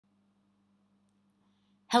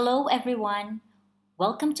Hello everyone!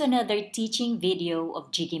 Welcome to another teaching video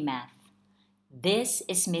of Jiggy Math. This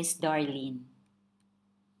is Miss Darlene.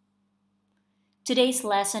 Today's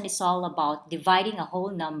lesson is all about dividing a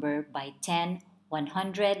whole number by 10,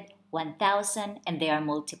 100, 1000, and their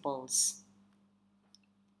multiples.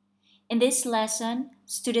 In this lesson,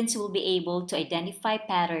 students will be able to identify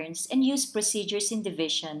patterns and use procedures in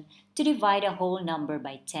division to divide a whole number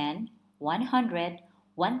by 10, 100,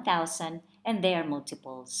 1000, and their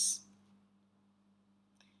multiples.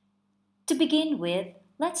 To begin with,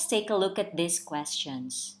 let's take a look at these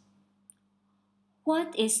questions.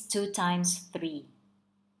 What is 2 times 3?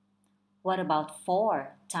 What about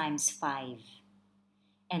 4 times 5?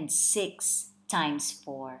 And 6 times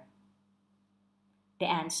 4? The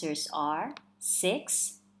answers are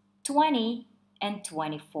 6, 20, and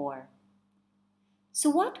 24. So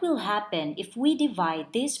what will happen if we divide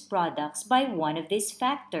these products by one of these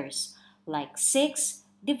factors, like 6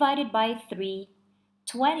 divided by 3,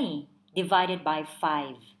 20 divided by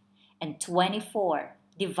 5, and 24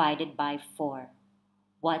 divided by 4?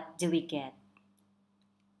 What do we get?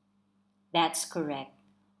 That's correct.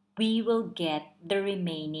 We will get the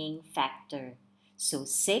remaining factor. So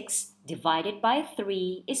 6 divided by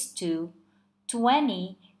 3 is 2,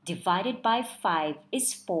 20 divided by 5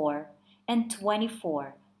 is 4, and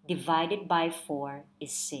 24 divided by 4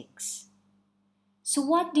 is 6. So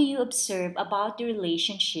what do you observe about the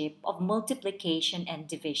relationship of multiplication and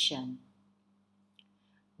division?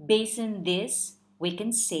 Based on this, we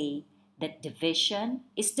can say that division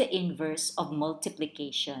is the inverse of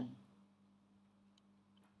multiplication.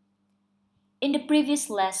 In the previous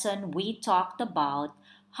lesson, we talked about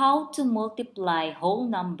how to multiply whole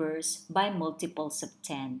numbers by multiples of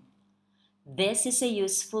 10. This is a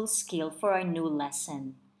useful skill for our new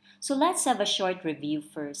lesson. So let's have a short review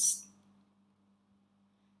first.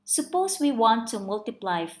 Suppose we want to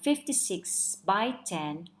multiply 56 by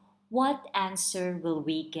 10, what answer will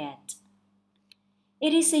we get?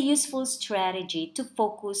 It is a useful strategy to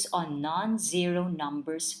focus on non-zero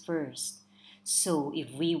numbers first. So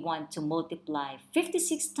if we want to multiply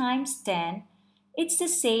 56 times 10, it's the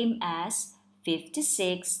same as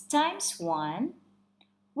 56 times 1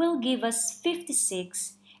 will give us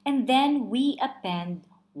 56, and then we append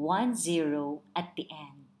 1 0 at the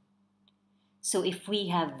end. So if we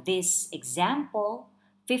have this example,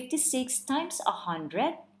 56 times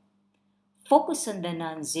 100, focus on the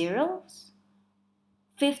non-zeros.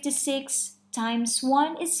 56 times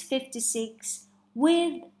 1 is 56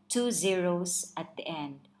 with 2 zeros at the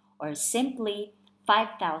end, or simply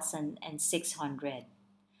 5,600.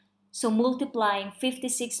 So multiplying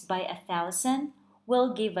 56 by 1,000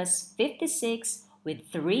 will give us 56 with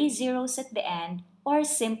 3 zeros at the end, or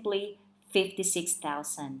simply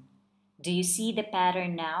 56,000. Do you see the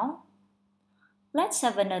pattern now? Let's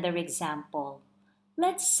have another example.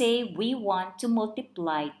 Let's say we want to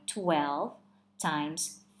multiply 12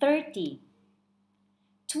 times 30.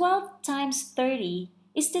 12 times 30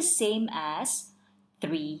 is the same as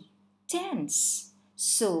 3 tenths.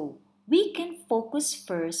 So we can focus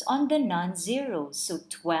first on the non-zeros. So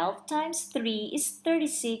 12 times 3 is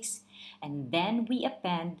 36, and then we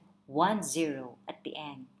append 1 0 at the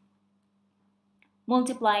end.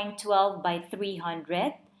 Multiplying 12 by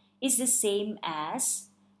 300 is the same as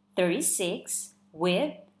 36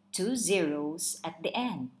 with 2 zeros at the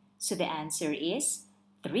end. So the answer is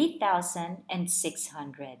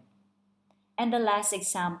 3,600. And the last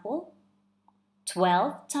example,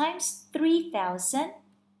 12 times 3,000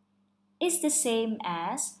 is the same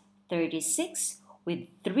as 36 with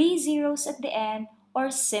 3 zeros at the end, or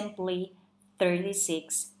simply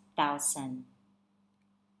 36,000.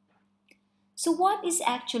 So what is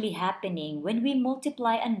actually happening when we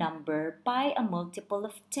multiply a number by a multiple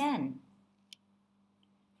of 10?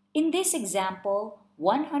 In this example,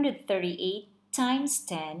 138 times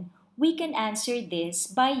 10, we can answer this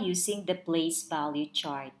by using the place value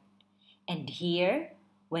chart. And here,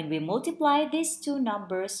 when we multiply these two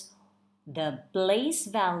numbers, the place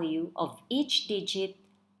value of each digit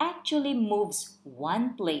actually moves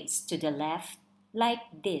one place to the left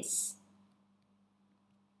like this.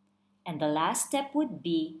 And the last step would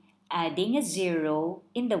be adding a 0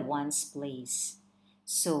 in the ones place.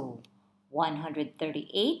 So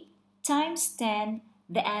 138 times 10,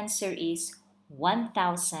 the answer is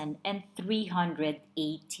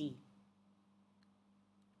 1,380.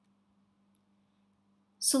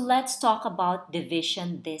 So let's talk about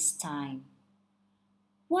division this time.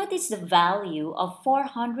 What is the value of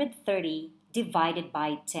 430 divided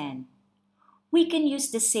by 10? We can use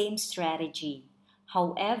the same strategy.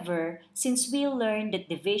 However, since we learned that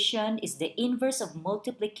division is the inverse of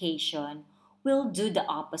multiplication, we'll do the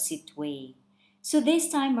opposite way. So this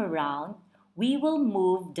time around, we will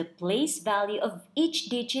move the place value of each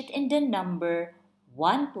digit in the number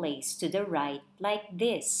one place to the right like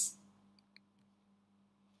this.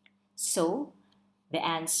 So the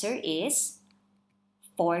answer is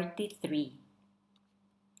 43.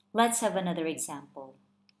 Let's have another example.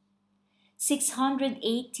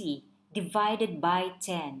 680 divided by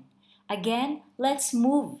 10. Again, let's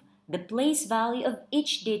move the place value of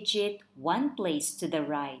each digit one place to the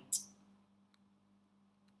right.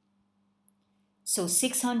 So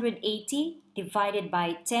 680 divided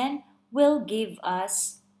by 10 will give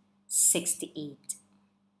us 68.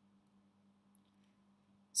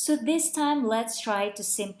 So this time, let's try to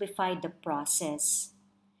simplify the process.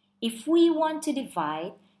 If we want to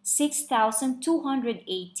divide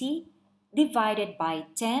 6,280 divided by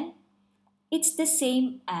 10, it's the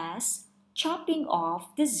same as chopping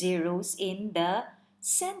off the zeros in the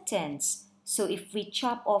sentence. So if we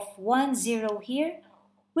chop off one zero here,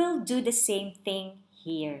 we'll do the same thing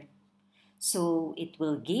here. So it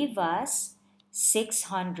will give us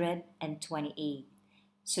 628.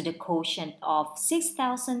 So the quotient of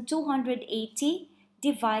 6,280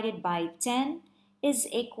 divided by 10 is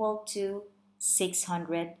equal to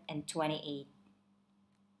 628.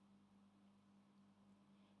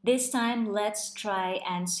 This time, let's try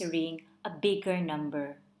answering a bigger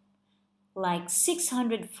number, like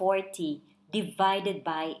 640 divided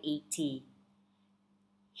by 80.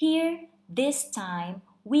 Here, this time,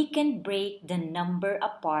 we can break the number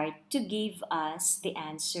apart to give us the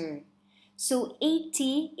answer. So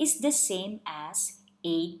 80 is the same as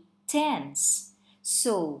 8 tenths.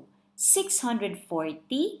 So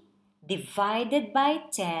 640 divided by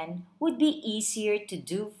 10 would be easier to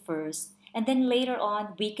do first, and then later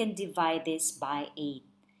on we can divide this by 8.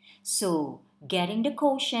 So getting the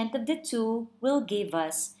quotient of the two will give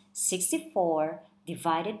us 64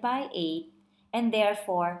 divided by 8, and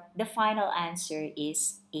therefore the final answer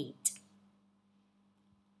is 8.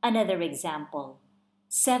 Another example,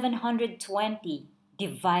 720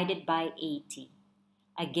 divided by 80.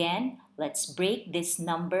 Again, let's break this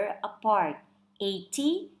number apart.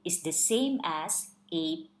 80 is the same as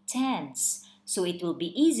 8 tenths. So it will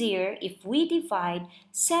be easier if we divide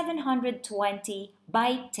 720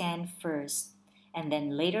 by 10 first, and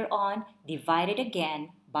then later on divide it again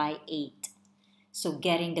by 8. So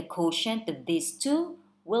getting the quotient of these two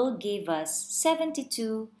will give us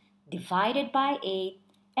 72 divided by 8,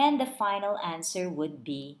 and the final answer would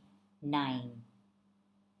be 9.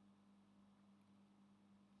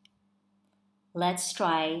 Let's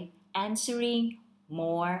try answering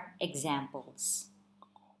more examples.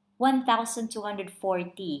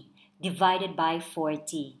 1,240 divided by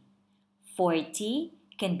 40. 40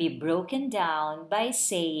 can be broken down by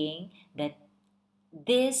saying that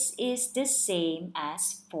this is the same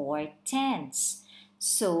as 4 tenths.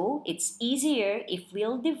 So it's easier if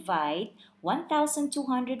we'll divide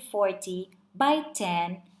 1,240 by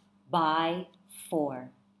 10 by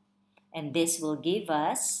 4. And this will give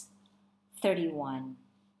us 31.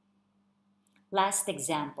 Last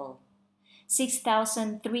example,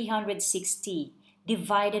 6,360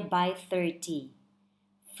 divided by 30.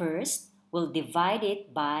 First, we'll divide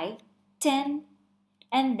it by 10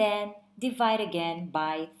 and then divide again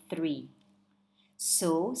by 3.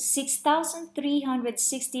 So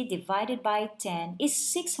 6,360 divided by 10 is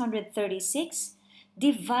 636.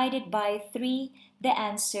 Divided by 3, the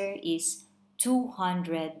answer is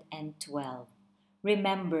 212.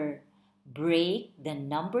 Remember, break the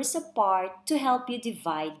numbers apart to help you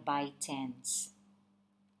divide by tens.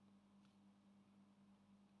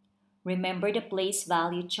 Remember the place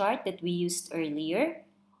value chart that we used earlier?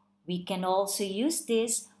 We can also use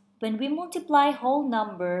this when we multiply whole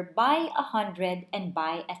number by 100 and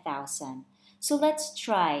by 1,000. So let's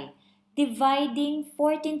try dividing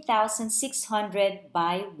 14,600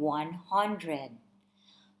 by 100.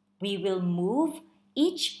 We will move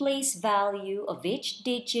each place value of each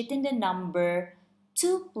digit in the number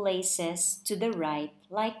 2 places to the right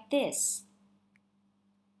like this.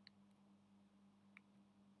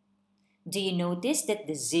 Do you notice that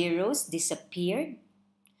the zeros disappeared?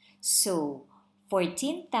 So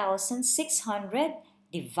 14,600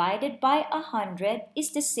 divided by 100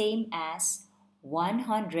 is the same as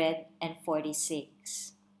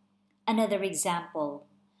 146. Another example,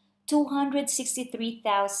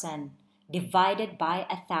 263,000 divided by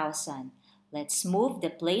 1,000. Let's move the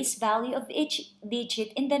place value of each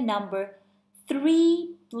digit in the number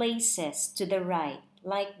 3 places to the right,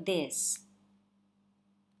 like this.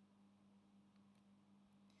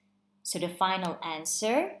 So the final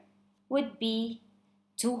answer would be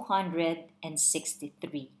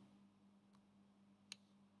 263.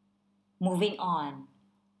 Moving on.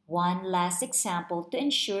 One last example to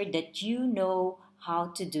ensure that you know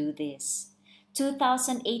how to do this.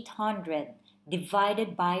 2,800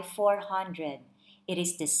 divided by 400. It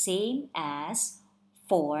is the same as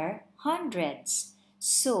 4 hundreds.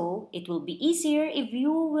 So, it will be easier if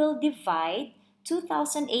you will divide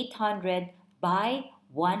 2,800 by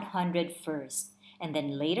 100 first, and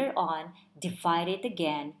then later on, divide it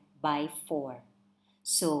again by 4.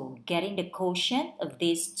 So, getting the quotient of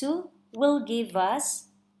these two will give us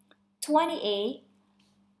 28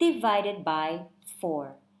 divided by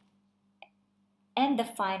 4. And the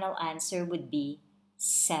final answer would be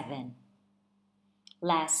 7.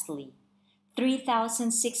 Lastly,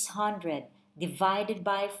 3,600 divided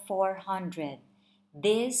by 400.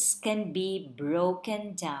 This can be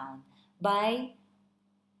broken down by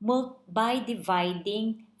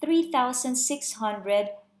dividing 3,600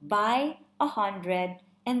 by 100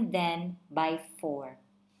 and then by 4.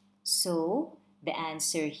 So, the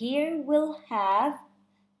answer here will have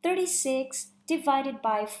 36 divided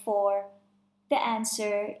by 4. The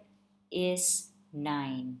answer is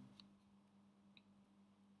 9.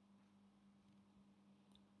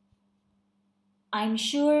 I'm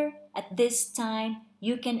sure at this time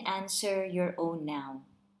you can answer your own now.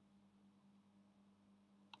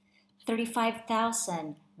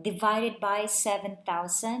 35,000 divided by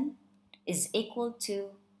 7,000 is equal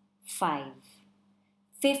to 5.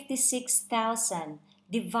 56,000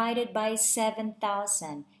 divided by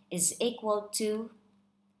 7,000 is equal to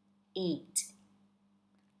 8.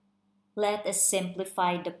 Let us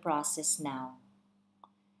simplify the process now.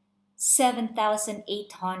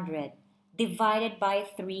 7,800 divided by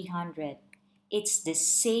 300. It's the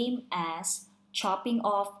same as chopping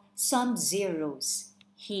off some zeros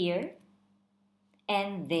here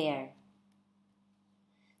and there.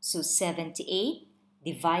 So 78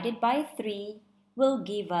 divided by 3 will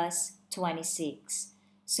give us 26.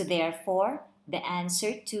 So therefore, the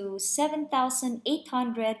answer to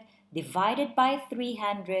 7,800 divided by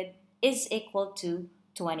 300 is equal to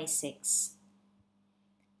 26.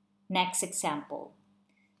 Next example.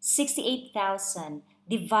 68,000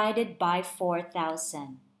 divided by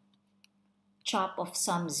 4,000. Chop off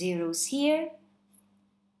some zeros here,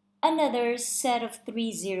 another set of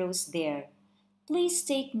 3 zeros there. Please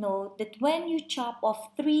take note that when you chop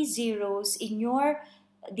off 3 zeros in your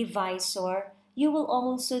divisor, you will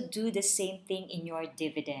also do the same thing in your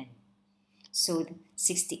dividend. So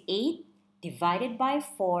 68 divided by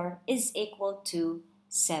 4 is equal to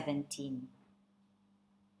 17.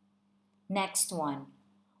 Next one.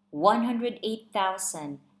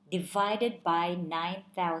 108,000 divided by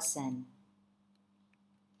 9,000.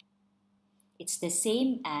 It's the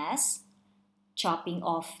same as chopping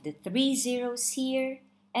off the 3 zeros here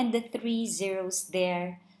and the 3 zeros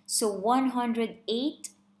there. So 108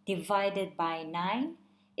 divided by 9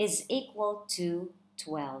 is equal to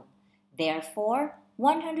 12. Therefore,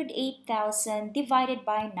 108,000 divided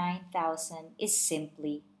by 9,000 is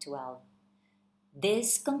simply 12.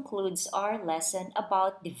 This concludes our lesson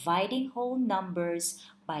about dividing whole numbers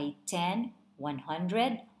by 10,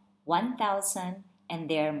 100, 1,000, and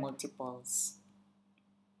their multiples.